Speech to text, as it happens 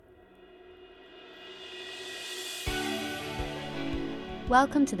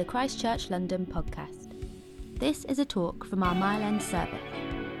Welcome to the Christchurch London podcast. This is a talk from our Mile End service.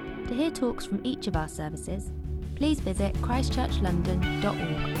 To hear talks from each of our services, please visit christchurchlondon.org.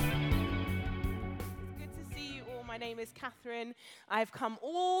 Good to see you all. My name is Catherine. I've come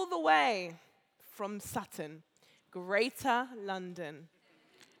all the way from Sutton, Greater London.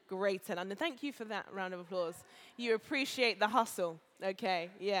 Greater London. Thank you for that round of applause. You appreciate the hustle. Okay,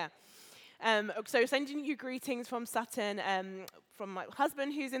 yeah. So sending you greetings from Sutton, from my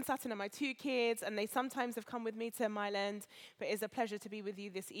husband who's in Sutton and my two kids, and they sometimes have come with me to Mile End, but it's a pleasure to be with you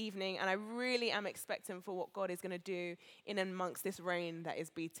this evening, and I really am expectant for what God is going to do in and amongst this rain that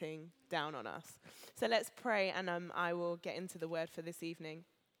is beating down on us. So let's pray, and I will get into the word for this evening.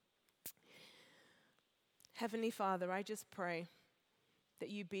 Heavenly Father, I just pray that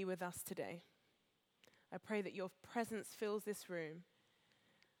you be with us today. I pray that your presence fills this room,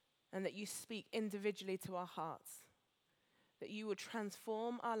 and that you speak individually to our hearts, that you will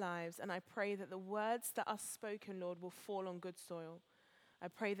transform our lives, and I pray that the words that are spoken, Lord, will fall on good soil. I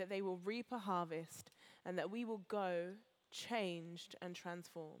pray that they will reap a harvest, and that we will go changed and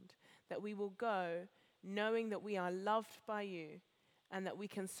transformed, that we will go knowing that we are loved by you, and that we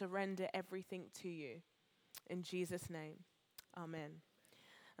can surrender everything to you. In Jesus' name, amen.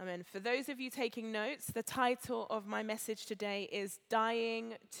 Amen. For those of you taking notes, the title of my message today is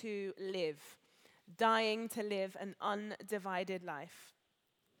Dying to Live. Dying to live an undivided life.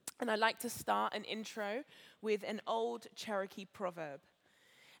 And I'd like to start an intro with an old Cherokee proverb.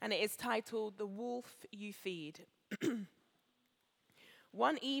 And it is titled, The Wolf You Feed.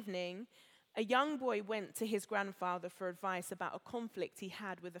 One evening, a young boy went to his grandfather for advice about a conflict he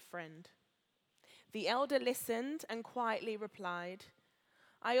had with a friend. The elder listened and quietly replied,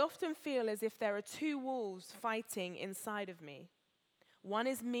 I often feel as if there are two wolves fighting inside of me. One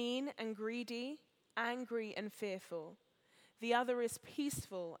is mean and greedy, angry and fearful. The other is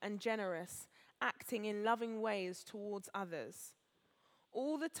peaceful and generous, acting in loving ways towards others.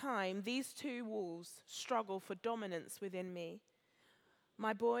 All the time, these two wolves struggle for dominance within me.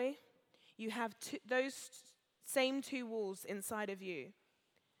 My boy, you have those same two wolves inside of you.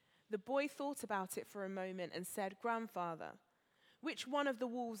 The boy thought about it for a moment and said, Grandfather, which one of the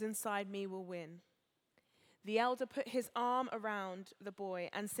wolves inside me will win? The elder put his arm around the boy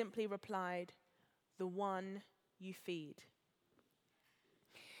and simply replied, the one you feed.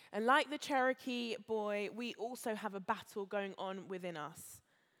 And like the Cherokee boy, we also have a battle going on within us.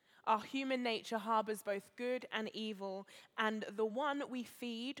 Our human nature harbors both good and evil, and the one we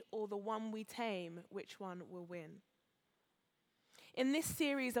feed or the one we tame, which one will win? In this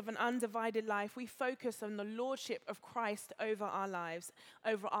series of An Undivided Life, we focus on the lordship of Christ over our lives,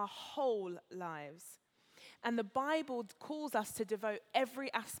 over our whole lives. And the Bible calls us to devote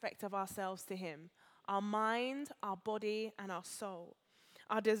every aspect of ourselves to him, our mind, our body, and our soul,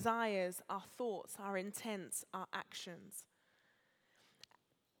 our desires, our thoughts, our intents, our actions.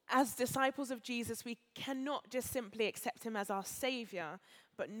 As disciples of Jesus, we cannot just simply accept him as our Savior,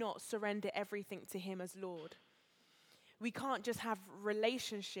 but not surrender everything to him as Lord. We can't just have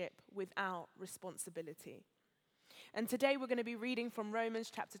relationship without responsibility. And today we're going to be reading from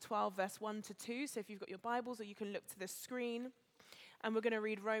Romans chapter 12, verse 1 to 2. So if you've got your Bibles, or you can look to the screen. And we're going to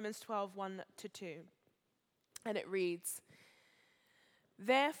read Romans 12, 1 to 2. And it reads,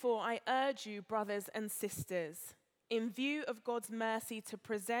 Therefore I urge you, brothers and sisters, in view of God's mercy, to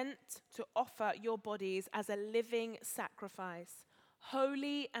offer your bodies as a living sacrifice,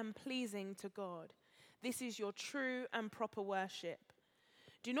 holy and pleasing to God. This is your true and proper worship.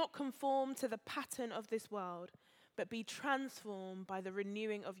 Do not conform to the pattern of this world, but be transformed by the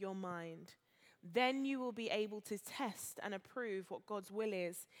renewing of your mind. Then you will be able to test and approve what God's will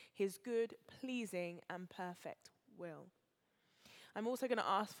is, his good, pleasing, and perfect will. I'm also going to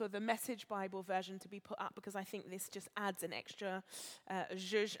ask for the Message Bible version to be put up because I think this just adds an extra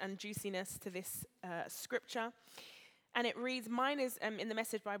zhuzh and juiciness to this scripture. And it reads, mine is in the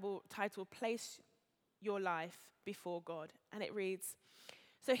Message Bible titled, Place Your Life Before God. And it reads,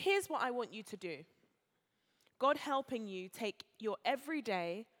 so here's what I want you to do. God helping you take your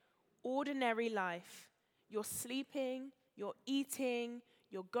everyday, ordinary life, your sleeping, your eating,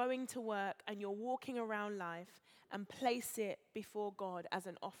 your going to work, and your walking around life, and place it before God as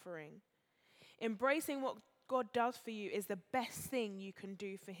an offering. Embracing what God does for you is the best thing you can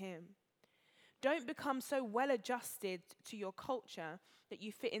do for him. Don't become so well adjusted to your culture that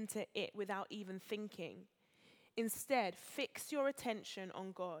you fit into it without even thinking. Instead, fix your attention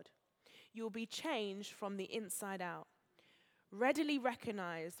on God. You'll be changed from the inside out. Readily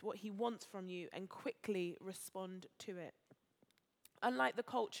recognize what he wants from you and quickly respond to it. Unlike the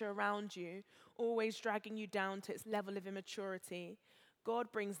culture around you, always dragging you down to its level of immaturity,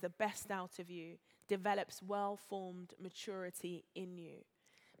 God brings the best out of you, develops well-formed maturity in you.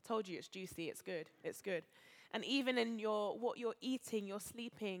 I told you it's juicy, it's good, it's good. And even in what you're eating, you're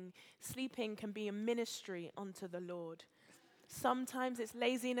sleeping can be a ministry unto the Lord. Sometimes it's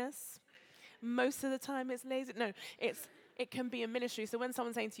laziness. Most of the time it's lazy. No, it can be a ministry. So when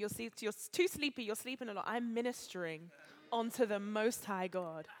someone's saying to you, you're too sleepy, you're sleeping a lot, I'm ministering unto the Most High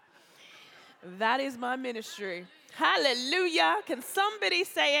God. That is my ministry. Hallelujah. Can somebody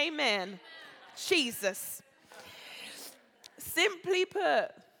say amen? Jesus. Simply put,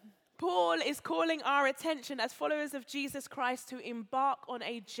 Paul is calling our attention as followers of Jesus Christ to embark on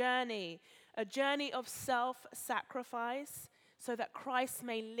a journey of self-sacrifice so that Christ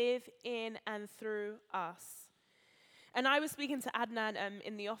may live in and through us. And I was speaking to Adnan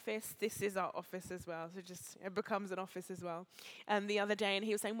in the office. This is our office as well, so it becomes an office as well. The other day, and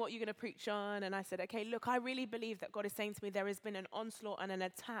he was saying, what are you going to preach on? And I said, okay, look, I really believe that God is saying to me there has been an onslaught and an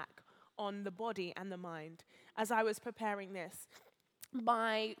attack on the body and the mind. As I was preparing this,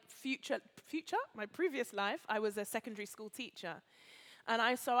 my my previous life, I was a secondary school teacher.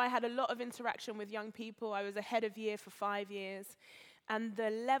 And so I had a lot of interaction with young people. I was a head of year for 5 years. And the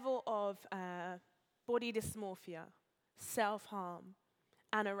level of body dysmorphia, self-harm,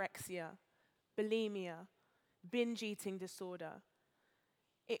 anorexia, bulimia, binge eating disorder,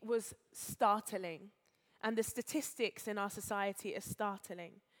 it was startling. And the statistics in our society are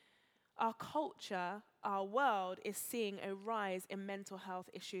startling. Our culture, our world is seeing a rise in mental health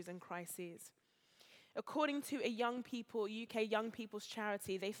issues and crises. According to a UK young people's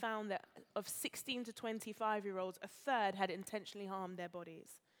charity, they found that of 16 to 25-year-olds, a third had intentionally harmed their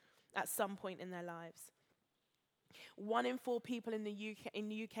bodies at some point in their lives. 1 in 4 people in the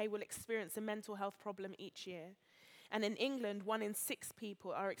UK will experience a mental health problem each year. And in England, 1 in 6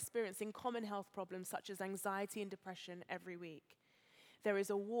 people are experiencing common health problems such as anxiety and depression every week. There is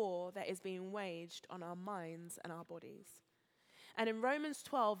a war that is being waged on our minds and our bodies. And in Romans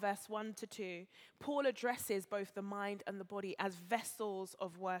 12, verse 1 to 2, Paul addresses both the mind and the body as vessels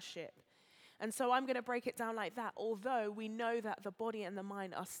of worship. And so I'm going to break it down like that. Although we know that the body and the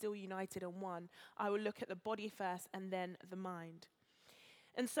mind are still united in one, I will look at the body first and then the mind.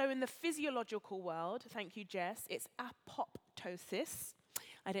 And so in the physiological world, thank you, Jess, it's apoptosis.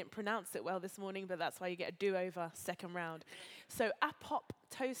 I didn't pronounce it well this morning, but that's why you get a do-over second round. So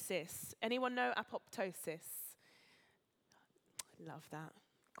apoptosis. Anyone know apoptosis? Love that.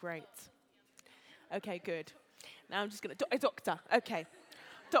 Great. Okay, good. Now I'm just going to... A doctor. Okay.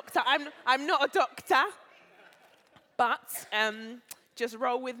 Doctor, I'm not a doctor, but just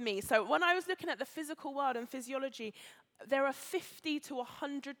roll with me. So when I was looking at the physical world and physiology, there are 50 to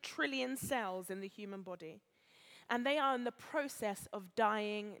 100 trillion cells in the human body. And they are in the process of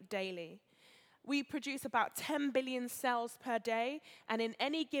dying daily. We produce about 10 billion cells per day, and in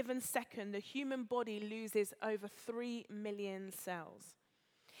any given second, the human body loses over 3 million cells.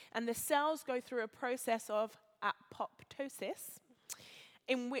 And the cells go through a process of apoptosis,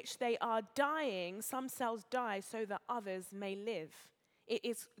 in which they are dying. Some cells die so that others may live. It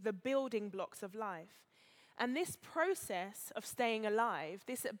is the building blocks of life. And this process of staying alive,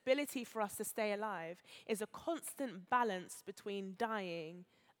 this ability for us to stay alive, is a constant balance between dying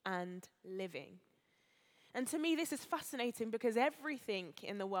and living. And to me, this is fascinating because everything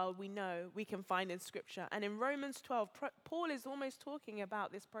in the world we know we can find in Scripture. And in Romans 12, Paul is almost talking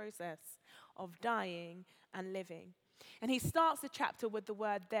about this process of dying and living. And he starts the chapter with the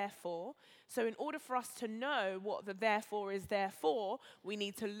word therefore. So in order for us to know what the therefore is there for, we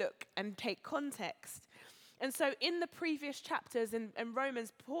need to look and take context. And so in the previous chapters in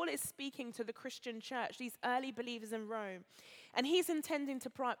Romans, Paul is speaking to the Christian church, these early believers in Rome. And he's intending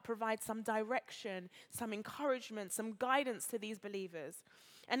to provide some direction, some encouragement, some guidance to these believers.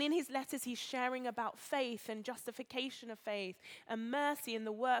 And in his letters, he's sharing about faith and justification of faith and mercy in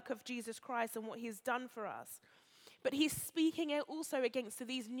the work of Jesus Christ and what he's done for us. But he's speaking also against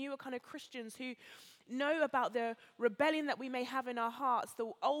these newer kind of Christians who know about the rebellion that we may have in our hearts, the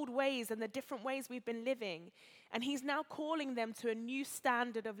old ways and the different ways we've been living. And he's now calling them to a new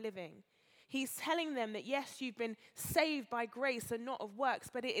standard of living. He's telling them that, yes, you've been saved by grace and not of works,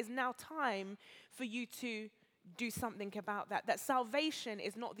 but it is now time for you to do something about that. That salvation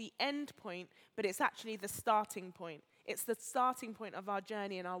is not the end point, but it's actually the starting point. It's the starting point of our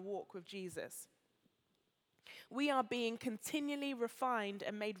journey and our walk with Jesus. We are being continually refined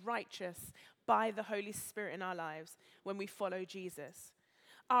and made righteous by the Holy Spirit in our lives when we follow Jesus.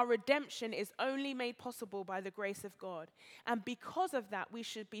 Our redemption is only made possible by the grace of God. And because of that, we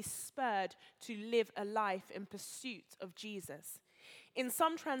should be spurred to live a life in pursuit of Jesus. In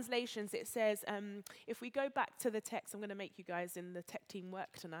some translations, it says, if we go back to the text, I'm going to make you guys in the tech team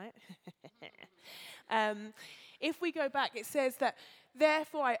work tonight. If we go back, it says that,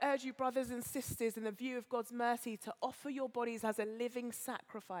 therefore I urge you, brothers and sisters, in the view of God's mercy, to offer your bodies as a living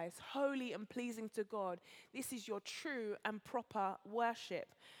sacrifice, holy and pleasing to God. This is your true and proper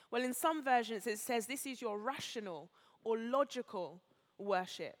worship. Well, in some versions, it says this is your rational or logical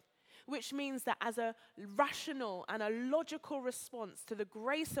worship, which means that as a rational and a logical response to the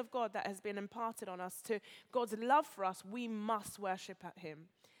grace of God that has been imparted on us, to God's love for us, we must worship at him.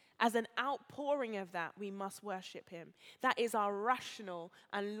 As an outpouring of that, we must worship him. That is our rational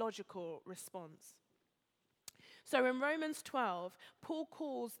and logical response. So in Romans 12, Paul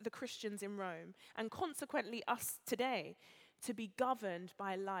calls the Christians in Rome, and consequently us today, to be governed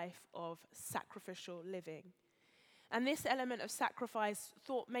by a life of sacrificial living. And this element of sacrifice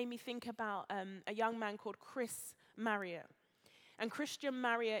made me think about a young man called Chris Marriott. And Christian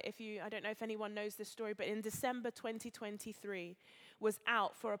Marriott, I don't know if anyone knows this story, but in December 2023, was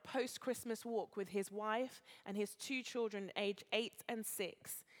out for a post-Christmas walk with his wife and his 2 children aged 8 and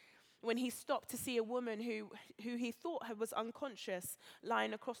 6, when he stopped to see a woman who he thought was unconscious,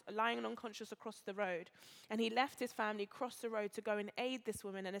 lying unconscious across the road. And he left his family, crossed the road to go and aid this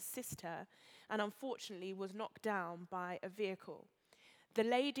woman and assist her, and unfortunately was knocked down by a vehicle. The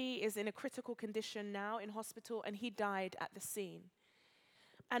lady is in a critical condition now in hospital, and he died at the scene.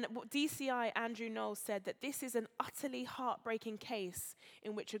 And DCI Andrew Knowles said that this is an utterly heartbreaking case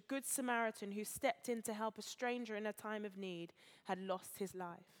in which a good Samaritan who stepped in to help a stranger in a time of need had lost his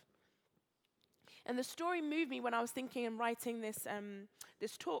life. And the story moved me when I was thinking and writing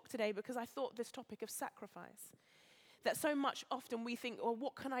this talk today, because I thought this topic of sacrifice. That so much often we think, well,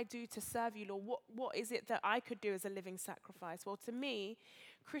 what can I do to serve you, Lord? What is it that I could do as a living sacrifice? Well, to me,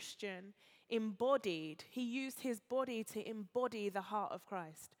 Christian he used his body to embody the heart of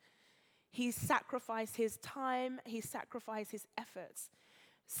Christ. He sacrificed his time, he sacrificed his efforts.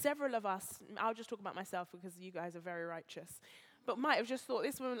 Several of us, I'll just talk about myself because you guys are very righteous, but might have just thought,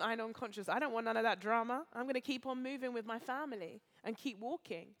 this woman lying unconscious, I don't want none of that drama. I'm going to keep on moving with my family and keep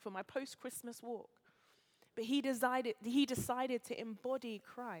walking for my post-Christmas walk. But he decided to embody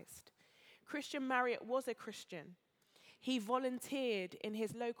Christ. Christian Marriott was a Christian. He volunteered in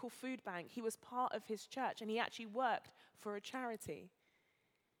his local food bank. He was part of his church, and he actually worked for a charity.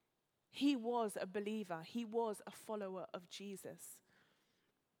 He was a believer. He was a follower of Jesus.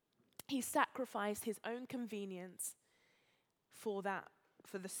 He sacrificed his own convenience for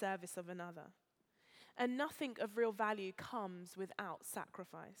the service of another. And nothing of real value comes without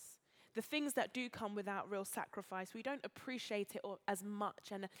sacrifice. The things that do come without real sacrifice, we don't appreciate it as much,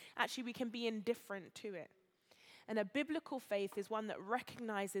 and actually we can be indifferent to it. And a biblical faith is one that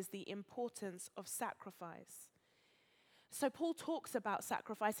recognizes the importance of sacrifice. So Paul talks about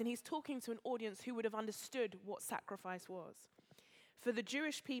sacrifice, and he's talking to an audience who would have understood what sacrifice was. For the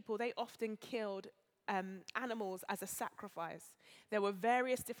Jewish people, they often killed animals as a sacrifice. There were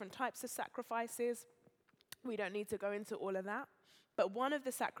various different types of sacrifices. We don't need to go into all of that. But one of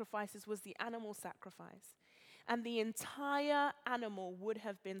the sacrifices was the animal sacrifice. And the entire animal would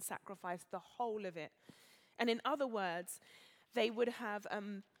have been sacrificed, the whole of it. And in other words, they would have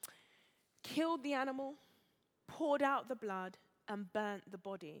killed the animal, poured out the blood, and burnt the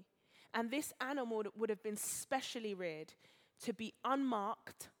body. And this animal would have been specially reared to be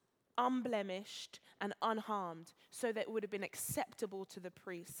unmarked, unblemished, and unharmed, so that it would have been acceptable to the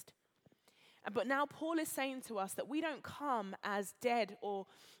priest. But now Paul is saying to us that we don't come as dead or,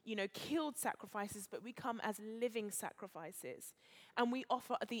 killed sacrifices, but we come as living sacrifices. And we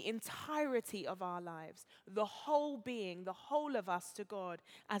offer the entirety of our lives, the whole being, the whole of us to God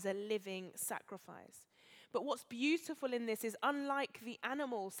as a living sacrifice. But what's beautiful in this is, unlike the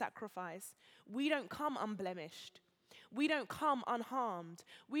animal sacrifice, we don't come unblemished. We don't come unharmed.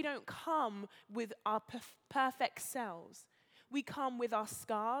 We don't come with our perfect selves. We come with our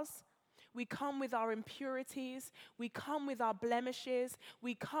scars. We come with our impurities. We come with our blemishes.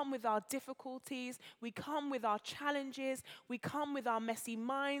 We come with our difficulties. We come with our challenges. We come with our messy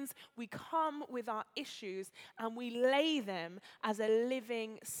minds. We come with our issues, and we lay them as a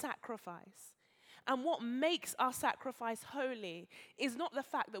living sacrifice. And what makes our sacrifice holy is not the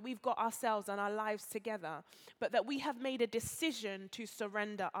fact that we've got ourselves and our lives together, but that we have made a decision to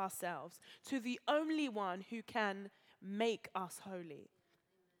surrender ourselves to the only one who can make us holy.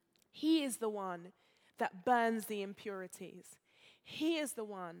 He is the one that burns the impurities. He is the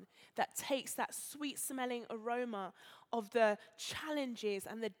one that takes that sweet-smelling aroma of the challenges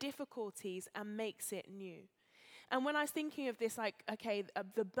and the difficulties and makes it new. And when I was thinking of this, like, okay,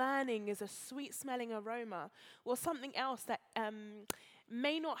 the burning is a sweet-smelling aroma, well, something else that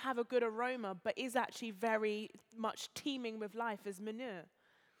may not have a good aroma, but is actually very much teeming with life is manure.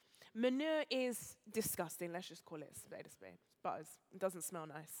 Manure is disgusting. Let's just call it a spade a spade. It's butters. It doesn't smell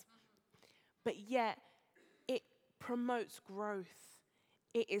nice. But yet, it promotes growth.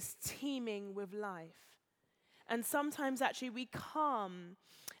 It is teeming with life. And sometimes actually we come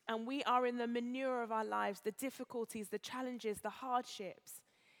and we are in the manure of our lives, the difficulties, the challenges, the hardships.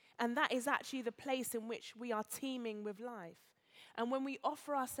 And that is actually the place in which we are teeming with life. And when we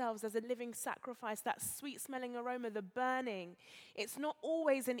offer ourselves as a living sacrifice, that sweet-smelling aroma, the burning, it's not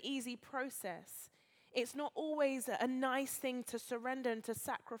always an easy process. It's not always a nice thing to surrender and to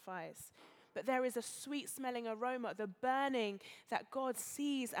sacrifice. But there is a sweet-smelling aroma, the burning that God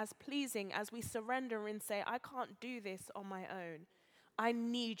sees as pleasing as we surrender and say, I can't do this on my own. I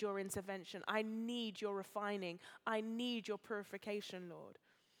need your intervention. I need your refining. I need your purification, Lord.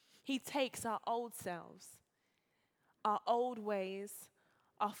 He takes our old selves, our old ways,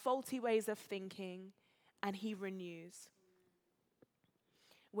 our faulty ways of thinking, and he renews.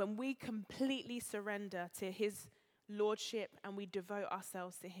 When we completely surrender to his lordship and we devote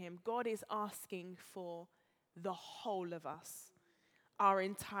ourselves to him, God is asking for the whole of us, our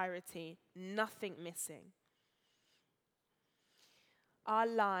entirety, nothing missing. Our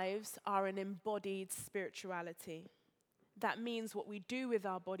lives are an embodied spirituality. That means what we do with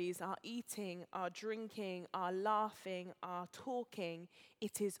our bodies, our eating, our drinking, our laughing, our talking,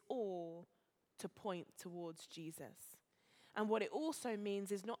 it is all to point towards Jesus. And what it also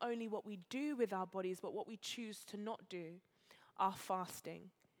means is not only what we do with our bodies, but what we choose to not do. Our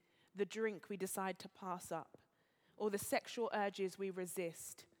fasting, the drink we decide to pass up, or the sexual urges we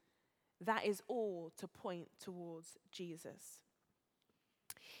resist. That is all to point towards Jesus.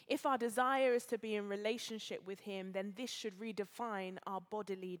 If our desire is to be in relationship with him, then this should redefine our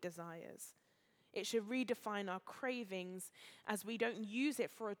bodily desires. It should redefine our cravings as we don't use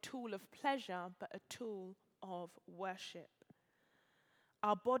it for a tool of pleasure, but a tool of worship.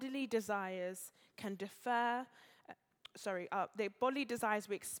 Our bodily desires can the bodily desires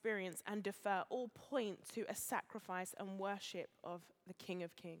we experience and defer all point to a sacrifice and worship of the King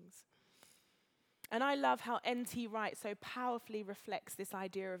of Kings. And I love how N.T. Wright so powerfully reflects this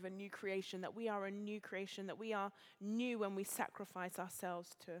idea of a new creation, that we are a new creation, that we are new when we sacrifice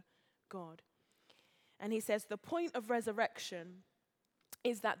ourselves to God. And he says, the point of resurrection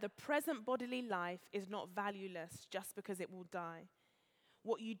is that the present bodily life is not valueless just because it will die.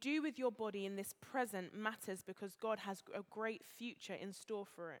 What you do with your body in this present matters because God has a great future in store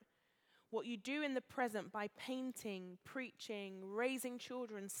for it. What you do in the present by painting, preaching, raising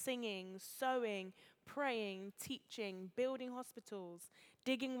children, singing, sewing, praying, teaching, building hospitals,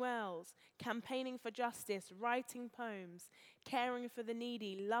 digging wells, campaigning for justice, writing poems, caring for the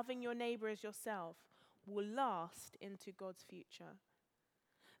needy, loving your neighbor as yourself, will last into God's future.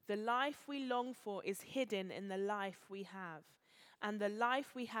 The life we long for is hidden in the life we have. And the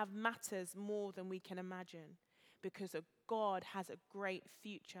life we have matters more than we can imagine because God has a great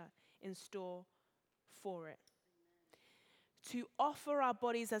future in store for it. To offer our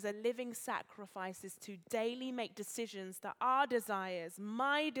bodies as a living sacrifice is to daily make decisions that our desires,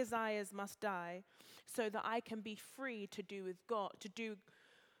 my desires must die so that I can be free to do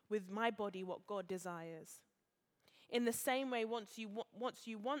with my body what God desires. In the same way, once you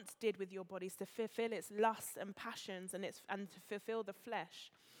did with your bodies to fulfill its lusts and passions and to fulfill the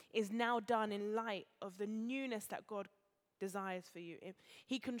flesh, is now done in light of the newness that God desires for you.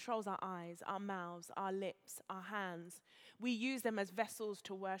 He controls our eyes, our mouths, our lips, our hands. We use them as vessels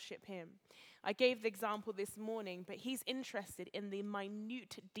to worship him. I gave the example this morning, but he's interested in the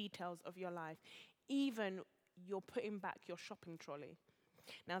minute details of your life, even you're putting back your shopping trolley.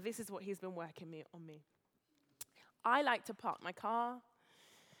 Now, this is what he's been working on me. I like to park my car,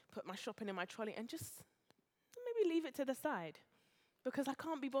 put my shopping in my trolley, and just maybe leave it to the side because I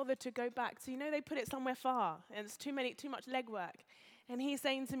can't be bothered to go back. So, they put it somewhere far, and it's too much legwork. And he's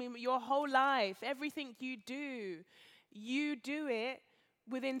saying to me, your whole life, everything you do it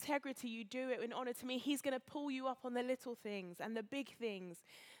with integrity. You do it in honor to me. He's going to pull you up on the little things and the big things.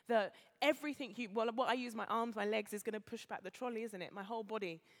 What I use my arms, my legs is going to push back the trolley, isn't it? My whole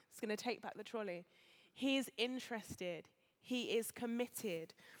body is going to take back the trolley. He's interested. He is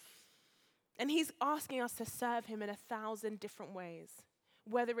committed. And he's asking us to serve him in 1,000 different ways.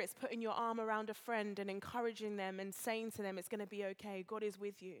 Whether it's putting your arm around a friend and encouraging them and saying to them, it's going to be okay, God is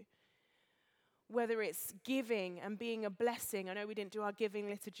with you. Whether it's giving and being a blessing. I know we didn't do our giving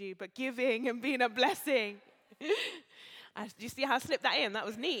liturgy, but giving and being a blessing. Do you see how I slipped that in? That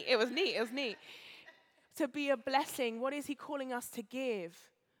was neat. It was neat. to be a blessing? What is he calling us to give?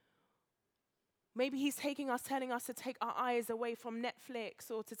 Maybe he's telling us to take our eyes away from Netflix,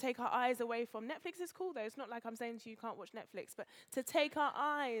 or to take our eyes away from, Netflix is cool though, it's not like I'm saying to you can't watch Netflix, but to take our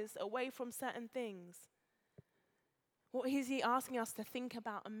eyes away from certain things. What is he asking us to think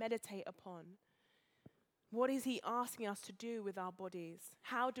about and meditate upon? What is he asking us to do with our bodies?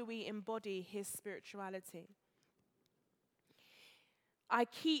 How do we embody his spirituality? I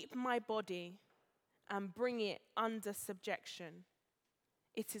keep my body and bring it under subjection.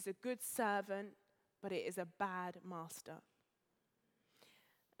 It is a good servant, but it is a bad master.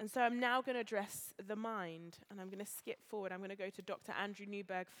 And so I'm now going to address the mind, and I'm going to skip forward. I'm going to go to Dr. Andrew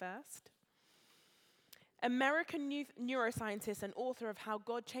Newberg first. American neuroscientist and author of How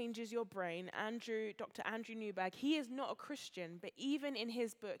God Changes Your Brain, Dr. Andrew Newberg, he is not a Christian, but even in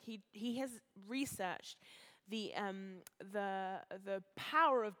his book, he has researched the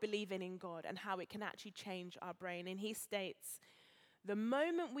power of believing in God and how it can actually change our brain. And he states, the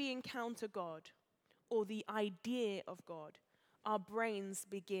moment we encounter God or the idea of God, our brains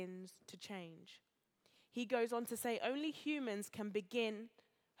begins to change. He goes on to say, only human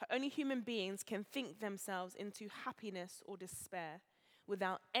beings can think themselves into happiness or despair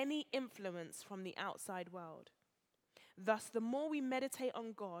without any influence from the outside world. Thus, the more we meditate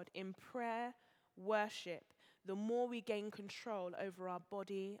on God in prayer, worship, the more we gain control over our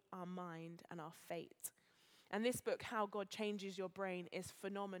body, our mind, and our fate. And this book, How God Changes Your Brain, is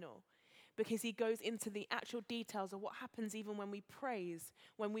phenomenal because he goes into the actual details of what happens even when we praise,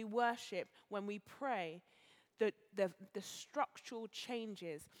 when we worship, when we pray. The structural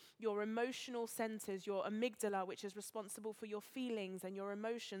changes, your emotional centers, your amygdala, which is responsible for your feelings and your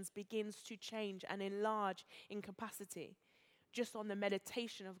emotions, begins to change and enlarge in capacity just on the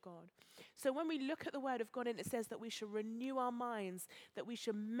meditation of God. So when we look at the word of God and it says that we should renew our minds, that we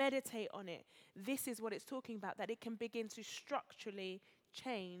should meditate on it, this is what it's talking about, that it can begin to structurally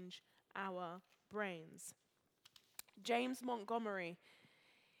change our brains. James Montgomery,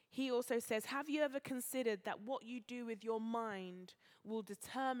 he also says, have you ever considered that what you do with your mind will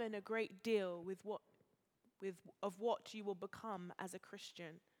determine a great deal of what you will become as a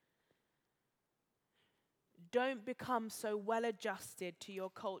Christian? Don't become so well adjusted to your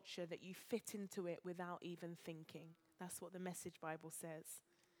culture that you fit into it without even thinking. That's what the Message Bible says.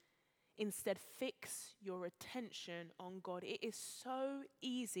 Instead, fix your attention on God. It is so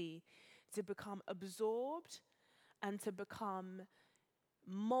easy to become absorbed and to become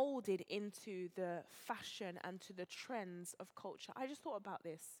molded into the fashion and to the trends of culture. I just thought about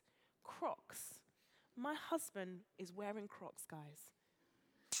this. Crocs. My husband is wearing Crocs, guys.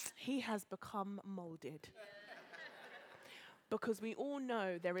 He has become molded. Because we all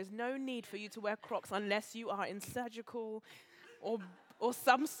know there is no need for you to wear Crocs unless you are in surgical or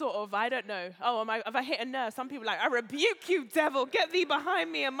some sort of, I don't know. Oh, have I hit a nerve? Some people are like, I rebuke you, devil. Get thee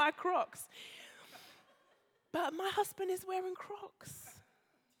behind me and my Crocs. But my husband is wearing Crocs.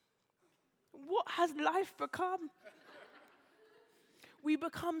 What has life become? We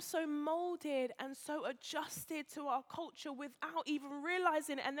become so molded and so adjusted to our culture without even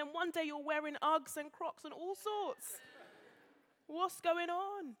realizing it. And then one day you're wearing Uggs and Crocs and all sorts. What's going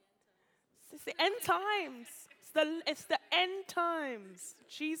on? It's the end times. It's the end times.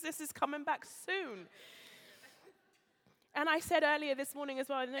 Jesus is coming back soon. And I said earlier this morning as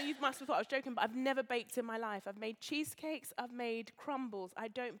well, I know you must have thought I was joking, but I've never baked in my life. I've made cheesecakes, I've made crumbles. I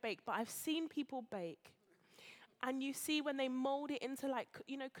don't bake, but I've seen people bake. And you see when they mold it into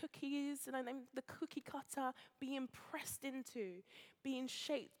cookies, and then the cookie cutter being pressed into, being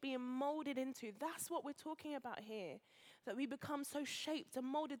shaped, being molded into. That's what we're talking about here. That we become so shaped and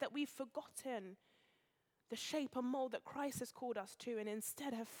molded that we've forgotten the shape and mold that Christ has called us to, and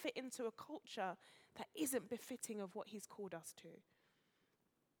instead have fit into a culture that isn't befitting of what he's called us to.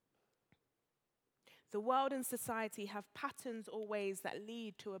 The world and society have patterns or ways that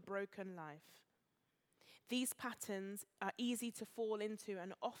lead to a broken life. These patterns are easy to fall into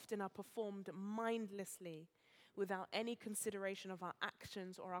and often are performed mindlessly without any consideration of our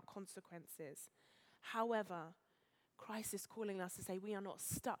actions or our consequences. However, Christ is calling us to say we are not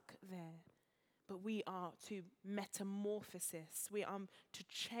stuck there, but we are to metamorphosis. We are to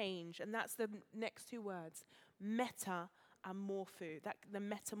change. And that's the next two words, meta and morpho. The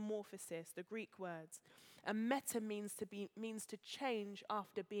metamorphosis, the Greek words. And meta means to change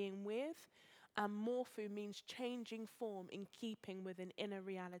after being with. And morpho means changing form in keeping with an inner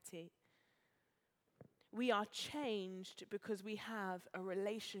reality. We are changed because we have a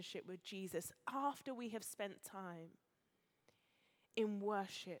relationship with Jesus after we have spent time in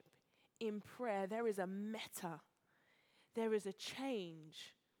worship, in prayer. There is a meta. There is a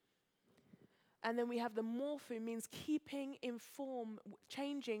change. And then we have the morpho, means keeping in form,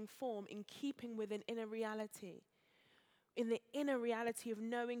 changing form in keeping with an inner reality. In the inner reality of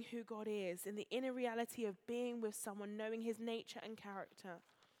knowing who God is, in the inner reality of being with someone, knowing his nature and character.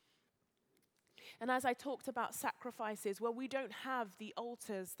 And as I talked about sacrifices, well, we don't have the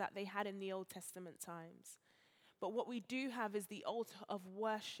altars that they had in the Old Testament times. But what we do have is the altar of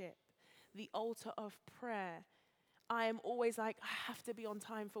worship, the altar of prayer. I am always like, I have to be on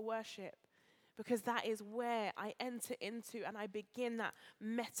time for worship, because that is where I enter into and I begin that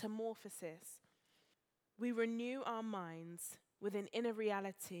metamorphosis. We renew our minds with an inner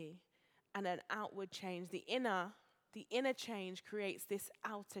reality and an outward change. The inner change creates this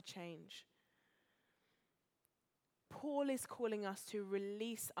outer change. Paul is calling us to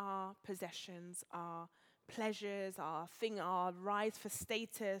release our possessions, our pleasures, our rise for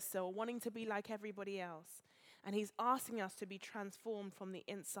status, or wanting to be like everybody else. And he's asking us to be transformed from the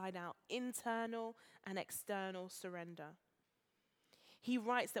inside out, internal and external surrender. He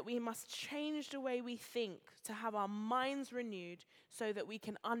writes that we must change the way we think to have our minds renewed so that we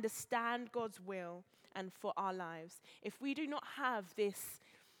can understand God's will and for our lives. If we do not have this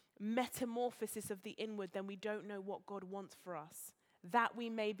metamorphosis of the inward, then we don't know what God wants for us, that we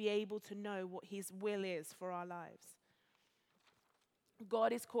may be able to know what his will is for our lives.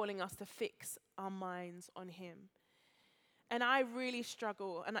 God is calling us to fix our minds on him. And I really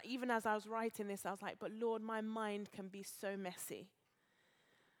struggle. And even as I was writing this, I was like, but Lord, my mind can be so messy.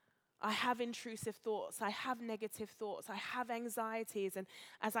 I have intrusive thoughts. I have negative thoughts. I have anxieties. And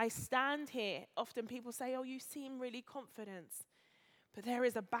as I stand here, often people say, oh, you seem really confident. But there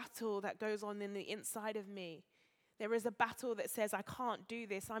is a battle that goes on in the inside of me. There is a battle that says, I can't do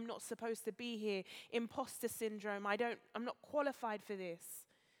this. I'm not supposed to be here. Imposter syndrome. I'm not qualified for this.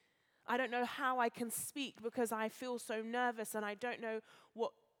 I don't know how I can speak because I feel so nervous, and I don't know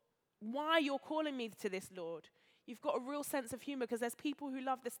why you're calling me to this, Lord. You've got a real sense of humor, because there's people who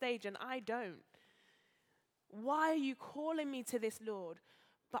love the stage and I don't. Why are you calling me to this, Lord?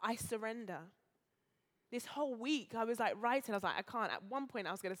 But I surrender. This whole week I was like writing, I was like, I can't. At one point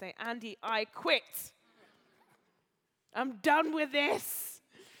I was going to say, Andy, I quit. I'm done with this.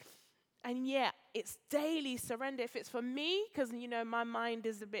 And yet it's daily surrender. If it's for me, because my mind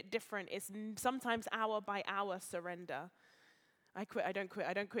is a bit different, it's sometimes hour by hour surrender. I quit, I don't quit,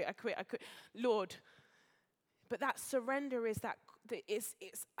 I don't quit, I quit, I quit. Lord. But that surrender is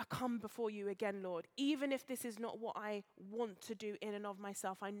it's I come before you again, Lord. Even if this is not what I want to do in and of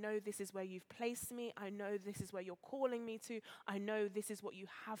myself, I know this is where you've placed me. I know this is where you're calling me to. I know this is what you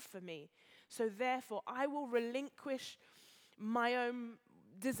have for me. So therefore, I will relinquish my own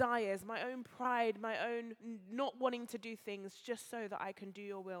desires, my own pride, my own not wanting to do things just so that I can do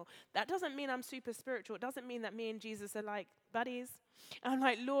your will. That doesn't mean I'm super spiritual. It doesn't mean that me and Jesus are like buddies. I'm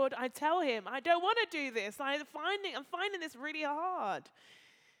like, Lord, I tell him, I don't want to do this. I'm finding this really hard.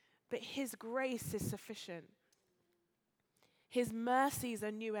 But his grace is sufficient. His mercies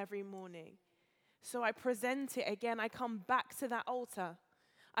are new every morning. So I present it again. I come back to that altar.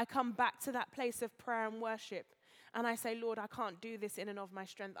 I come back to that place of prayer and worship. And I say, Lord, I can't do this in and of my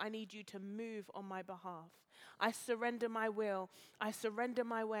strength. I need you to move on my behalf. I surrender my will. I surrender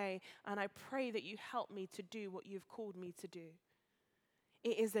my way. And I pray that you help me to do what you've called me to do.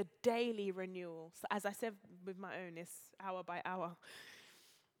 It is a daily renewal. So as I said with my own, it's hour by hour.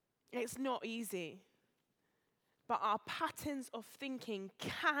 It's not easy. But our patterns of thinking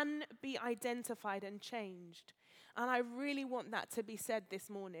can be identified and changed. And I really want that to be said this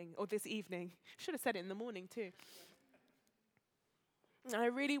morning or this evening. Should have said it in the morning too. And I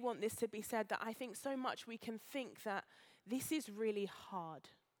really want this to be said, that I think so much we can think that this is really hard.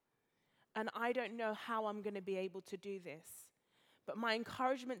 And I don't know how I'm going to be able to do this. But my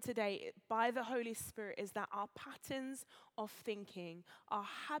encouragement today by the Holy Spirit is that our patterns of thinking, our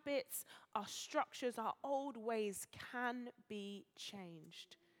habits, our structures, our old ways can be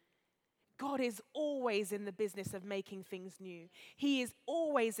changed. God is always in the business of making things new. He is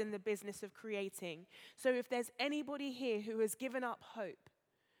always in the business of creating. So if there's anybody here who has given up hope,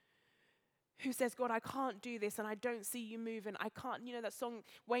 who says, God, I can't do this and I don't see you moving, I can't, that song,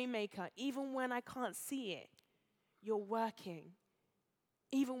 Waymaker, even when I can't see it, you're working.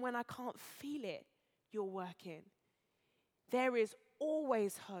 Even when I can't feel it, you're working. There is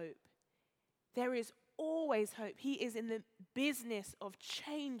always hope. There is always hope. He is in the business of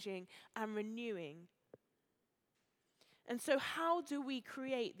changing and renewing. And so how do we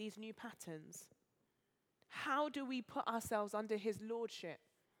create these new patterns? How do we put ourselves under his lordship?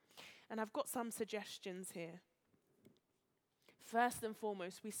 And I've got some suggestions here. First and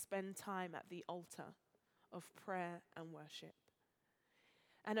foremost, we spend time at the altar of prayer and worship.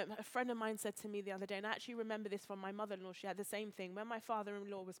 And a friend of mine said to me the other day, and I actually remember this from my mother-in-law, she had the same thing. When my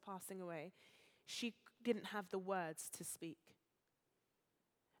father-in-law was passing away, she didn't have the words to speak.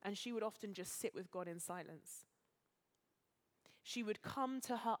 And she would often just sit with God in silence. She would come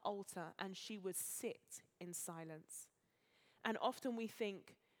to her altar and she would sit in silence. And often we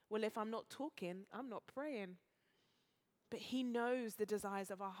think, well, if I'm not talking, I'm not praying. But he knows the desires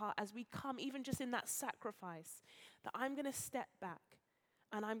of our heart as we come, even just in that sacrifice, that I'm going to step back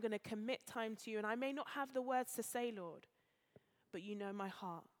and I'm going to commit time to you. And I may not have the words to say, Lord, but you know my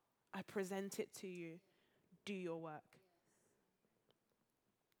heart. I present it to you. Do your work.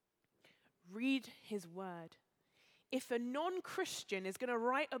 Read his word. If a non-Christian is going to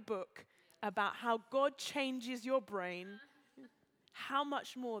write a book about how God changes your brain, how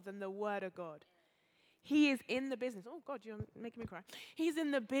much more than the word of God? He is in the business. Oh God, you're making me cry. He's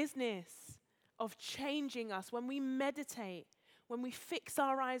in the business of changing us. When we meditate, when we fix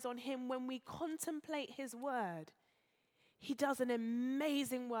our eyes on him, when we contemplate his word, he does an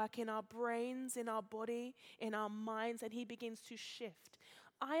amazing work in our brains, in our body, in our minds, and he begins to shift.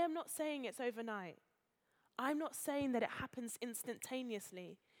 I am not saying it's overnight. I'm not saying that it happens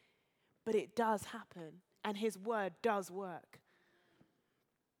instantaneously, but it does happen, and his word does work.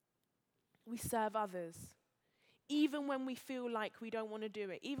 We serve others. Even when we feel like we don't want to do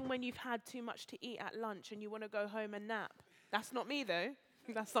it, even when you've had too much to eat at lunch and you want to go home and nap. That's not me though,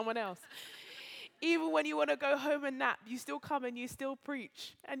 that's someone else. Even when you want to go home and nap, you still come and you still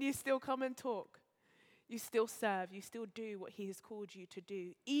preach and you still come and talk. You still serve, you still do what he has called you to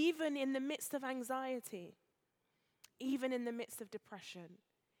do. Even in the midst of anxiety, even in the midst of depression,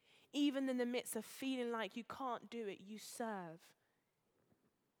 even in the midst of feeling like you can't do it, you serve.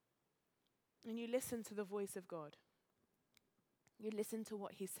 And you listen to the voice of God. You listen to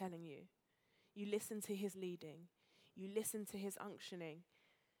what he's telling you. You listen to his leading. You listen to his unctioning.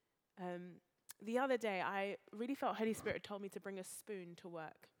 The other day, I really felt Holy Spirit told me to bring a spoon to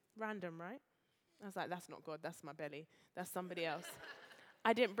work. Random, right? I was like, that's not God, that's my belly. That's somebody else.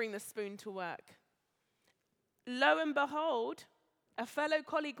 I didn't bring the spoon to work. Lo and behold, a fellow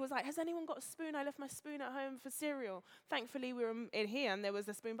colleague was like, has anyone got a spoon? I left my spoon at home for cereal. Thankfully, we were in here and there was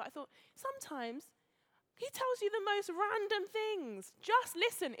a spoon. But I thought, sometimes he tells you the most random things. Just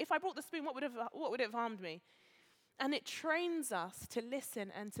listen. If I brought the spoon, what would it have harmed me? And it trains us to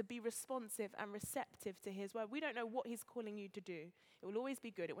listen and to be responsive and receptive to his word. We don't know what he's calling you to do. It will always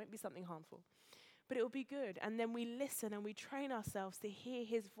be good. It won't be something harmful. But it will be good. And then we listen and we train ourselves to hear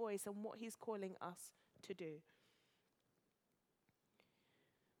his voice and what he's calling us to do.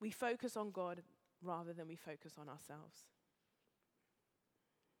 We focus on God rather than we focus on ourselves.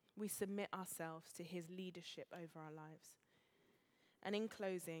 We submit ourselves to his leadership over our lives. And in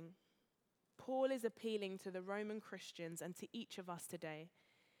closing, Paul is appealing to the Roman Christians and to each of us today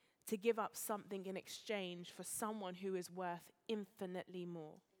to give up something in exchange for someone who is worth infinitely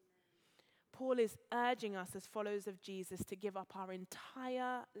more. Paul is urging us as followers of Jesus to give up our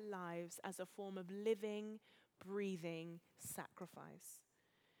entire lives as a form of living, breathing sacrifice.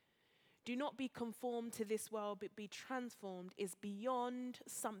 Do not be conformed to this world, but be transformed is beyond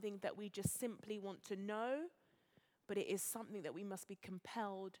something that we just simply want to know, but it is something that we must be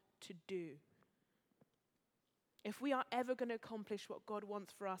compelled to do. If we are ever going to accomplish what God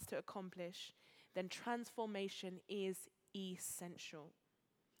wants for us to accomplish, then transformation is essential.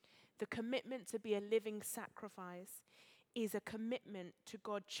 The commitment to be a living sacrifice is a commitment to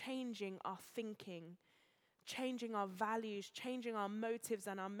God changing our thinking, changing our values, changing our motives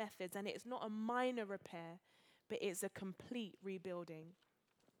and our methods. And it's not a minor repair, but it's a complete rebuilding.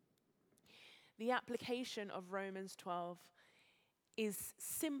 The application of Romans 12 is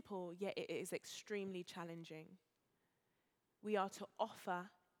simple, yet it is extremely challenging. We are to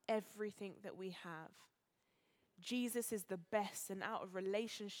offer everything that we have. Jesus is the best, and out of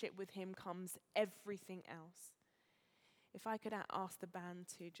relationship with him comes everything else. If I could ask the band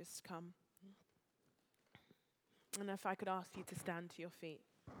to just come. And if I could ask you to stand to your feet.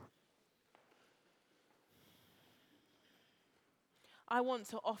 I want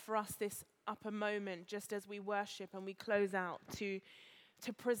to offer us this upper moment just as we worship and we close out to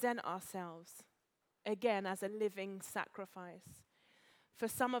present ourselves again as a living sacrifice. For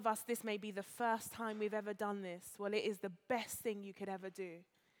some of us, this may be the first time we've ever done this. Well, it is the best thing you could ever do.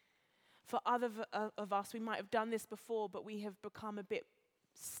 For others of us, we might have done this before, but we have become a bit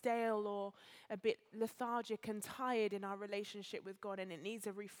stale or a bit lethargic and tired in our relationship with God, and it needs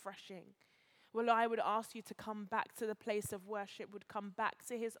a refreshing. Well, I would ask you to come back to the place of worship, would come back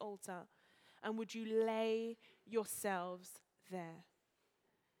to his altar, and would you lay yourselves there?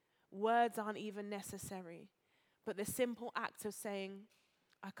 Words aren't even necessary, but the simple act of saying,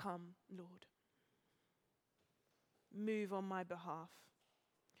 I come, Lord. Move on my behalf.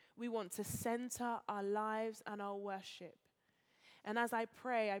 We want to center our lives and our worship. And as I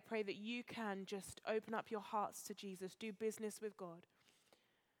pray that you can just open up your hearts to Jesus, do business with God.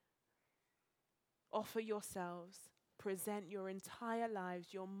 Offer yourselves, present your entire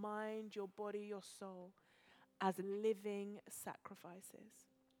lives, your mind, your body, your soul, as living sacrifices.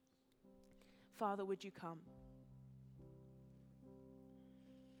 Father, would you come?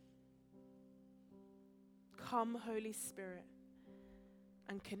 Come, Holy Spirit,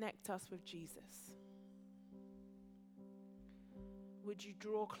 and connect us with Jesus. Would you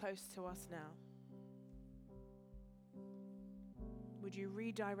draw close to us now? Would you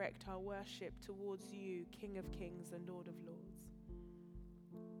redirect our worship towards you, King of Kings and Lord of Lords?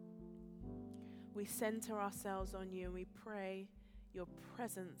 We center ourselves on you and we pray your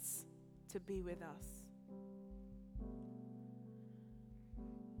presence to be with us.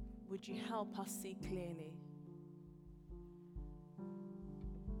 Would you help us see clearly?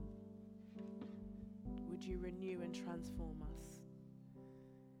 Would you renew and transform us?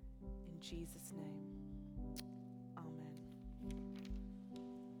 In Jesus' name.